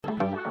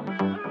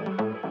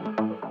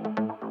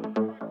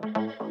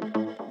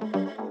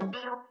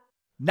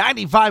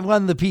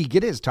95.1 The Peak.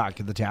 It is Talk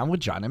of the Town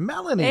with John and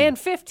Melanie. And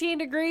 15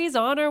 degrees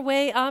on our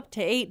way up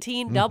to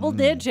 18, double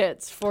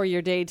digits for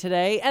your day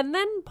today. And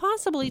then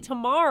possibly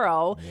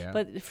tomorrow. Yeah.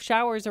 But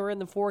showers are in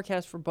the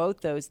forecast for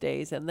both those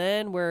days. And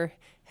then we're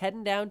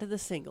heading down to the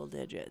single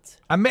digits.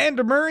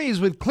 Amanda Murray is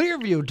with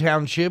Clearview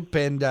Township.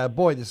 And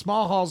boy, the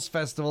Small Halls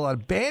Festival, a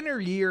banner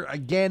year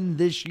again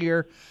this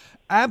year.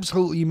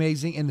 Absolutely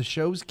amazing. And the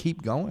shows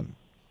keep going.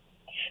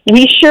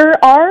 We sure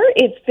are.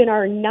 It's been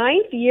our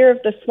 9th year of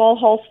the Small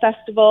Halls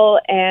Festival,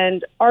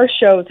 and our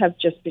shows have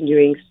just been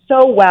doing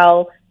so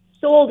well,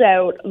 sold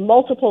out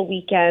multiple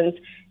weekends,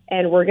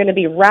 and we're going to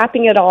be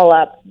wrapping it all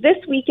up this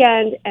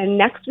weekend and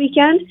next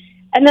weekend.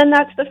 And then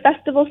that's the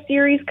festival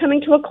series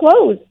coming to a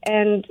close,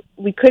 and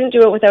we couldn't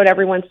do it without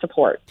everyone's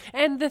support.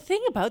 And the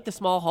thing about the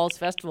Small Halls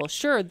Festival,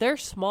 sure, they're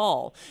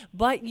small,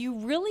 but you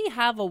really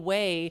have a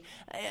way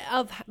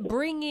of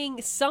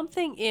bringing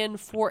something in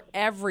for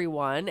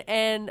everyone,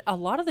 and a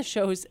lot of the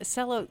shows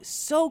sell out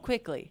so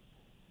quickly.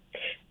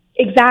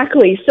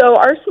 Exactly. So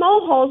our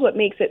small halls, what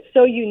makes it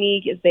so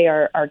unique is they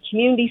are our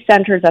community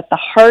centers at the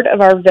heart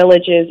of our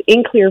villages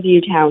in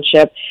Clearview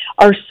Township.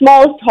 Our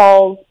smallest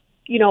halls,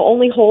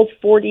 only holds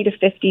 40 to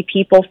 50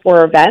 people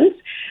for events.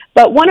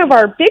 But one of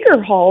our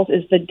bigger halls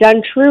is the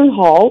Duntroon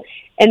Hall,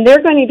 and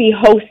they're going to be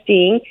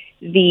hosting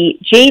the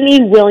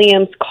Jamie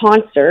Williams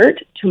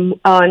concert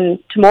on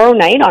tomorrow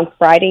night, on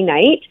Friday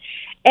night.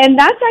 And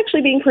that's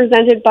actually being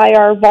presented by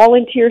our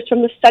volunteers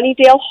from the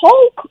Sunnydale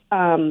Hall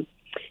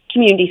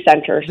Community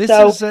Center.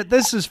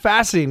 This is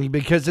fascinating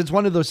because it's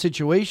one of those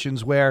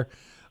situations where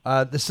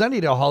the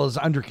Sunnydale Hall is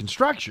under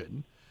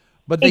construction,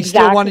 but they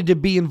still wanted to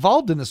be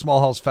involved in the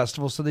Small Halls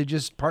Festival, so they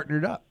just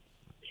partnered up.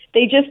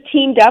 They just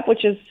teamed up,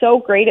 which is so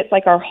great. It's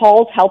like our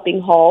halls helping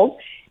halls.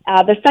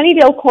 The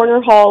Sunnydale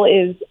Corner Hall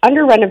is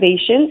under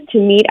renovations to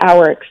meet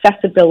our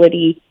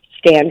accessibility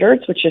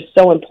standards, which is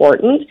so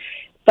important.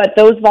 But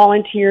those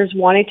volunteers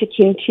wanted to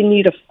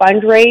continue to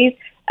fundraise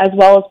as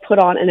well as put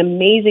on an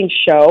amazing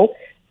show.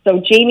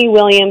 So Jamie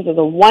Williams is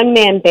a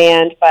one-man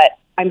band, but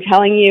I'm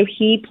telling you,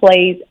 he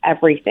plays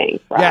everything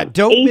from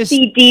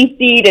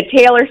AC/DC to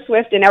Taylor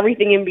Swift and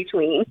everything in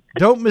between.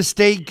 Don't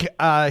mistake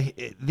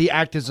the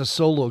act as a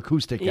solo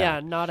acoustic act.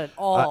 Yeah, not at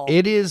all.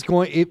 It is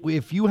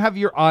if you have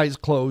your eyes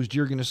closed,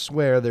 you're going to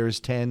swear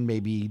there's 10,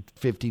 maybe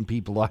 15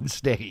 people on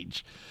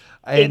stage.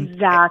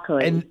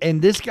 Exactly.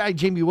 And this guy,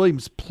 Jamie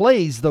Williams,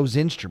 plays those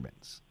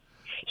instruments.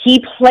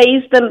 He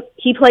plays them.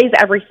 He plays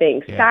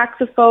everything. Yeah.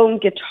 Saxophone,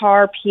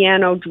 guitar,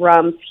 piano,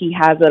 drums. He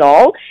has it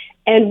all.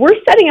 And we're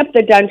setting up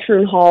the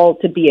Duntroon Hall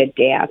to be a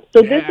dance.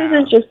 So this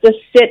isn't just a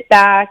sit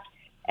back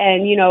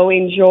and,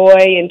 enjoy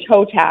and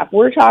toe tap.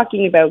 We're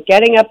talking about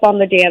getting up on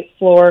the dance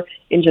floor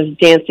and just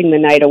dancing the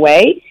night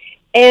away.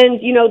 And,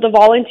 the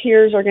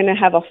volunteers are going to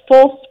have a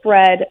full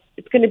spread.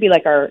 It's going to be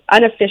like our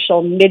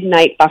unofficial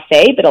midnight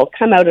buffet, but it'll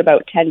come out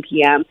about 10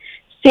 p.m.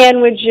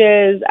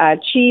 Sandwiches,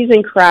 cheese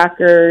and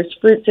crackers,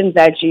 fruits and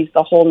veggies,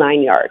 the whole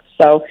 9 yards.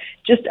 So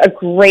just a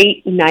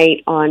great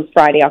night on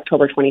Friday,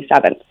 October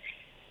 27th.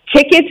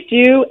 Tickets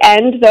do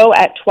end, though,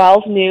 at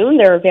 12 noon.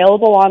 They're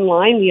available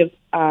online. We have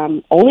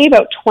only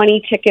about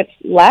 20 tickets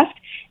left.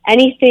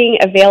 Anything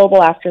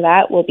available after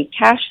that will be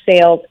cash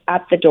sales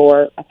at the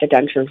door at the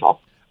Duntroon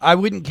Hall. I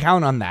wouldn't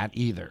count on that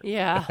either.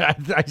 Yeah.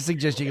 I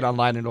suggest you get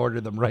online and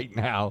order them right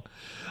now.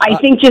 I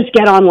think just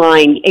get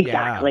online.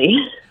 Exactly.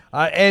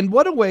 Yeah. And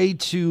what a way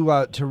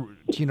to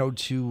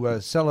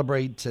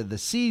celebrate the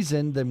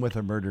season than with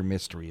a murder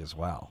mystery as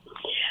well.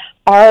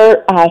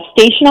 Our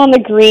station on the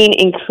green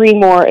in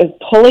Creemore is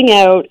pulling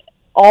out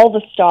all the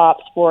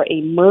stops for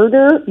a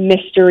murder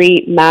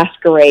mystery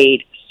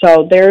masquerade.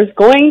 So there's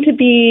going to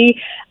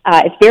be,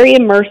 it's very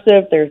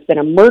immersive. There's been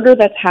a murder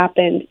that's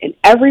happened, and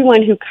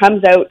everyone who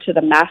comes out to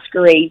the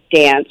masquerade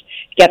dance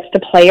gets to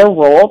play a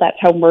role. That's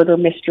how murder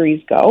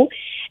mysteries go.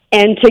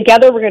 And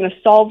together we're going to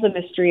solve the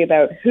mystery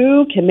about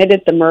who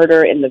committed the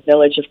murder in the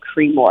village of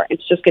Creemore.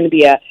 It's just going to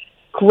be a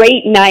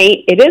great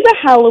night. It is a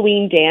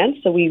Halloween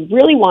dance, so we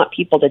really want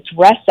people to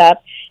dress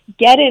up,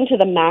 get into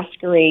the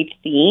masquerade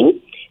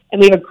theme. And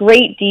we have a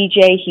great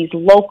DJ. He's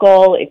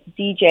local. It's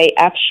DJ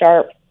F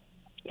Sharp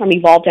from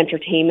Evolved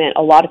Entertainment.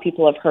 A lot of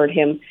people have heard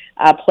him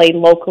play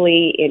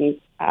locally in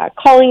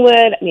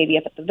Collingwood, maybe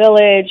up at the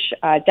Village,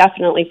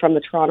 definitely from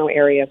the Toronto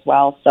area as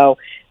well. So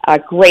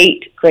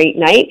great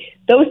night.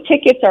 Those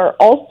tickets are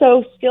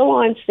also still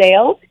on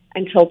sale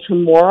until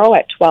tomorrow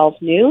at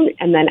 12 noon,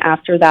 and then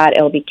after that,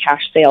 it'll be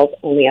cash sales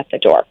only at the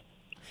door.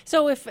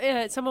 So if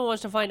someone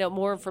wants to find out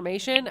more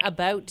information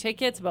about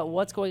tickets, about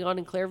what's going on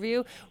in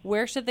Clearview,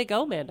 where should they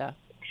go, Amanda?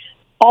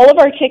 All of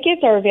our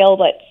tickets are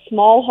available at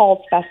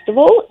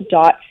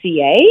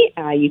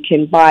smallhallsfestival.ca. You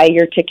can buy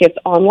your tickets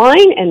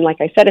online, and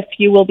like I said, a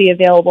few will be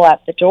available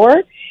at the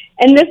door.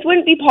 And this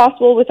wouldn't be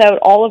possible without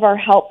all of our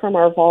help from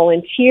our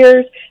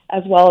volunteers,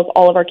 as well as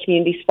all of our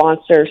community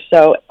sponsors.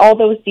 So all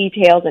those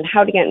details and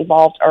how to get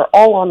involved are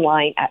all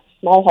online at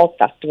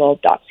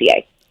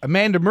smallhallsfestival.ca.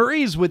 Amanda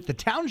Murray is with the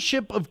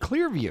Township of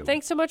Clearview.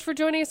 Thanks so much for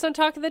joining us on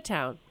Talk of the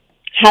Town.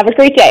 Have a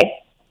great day.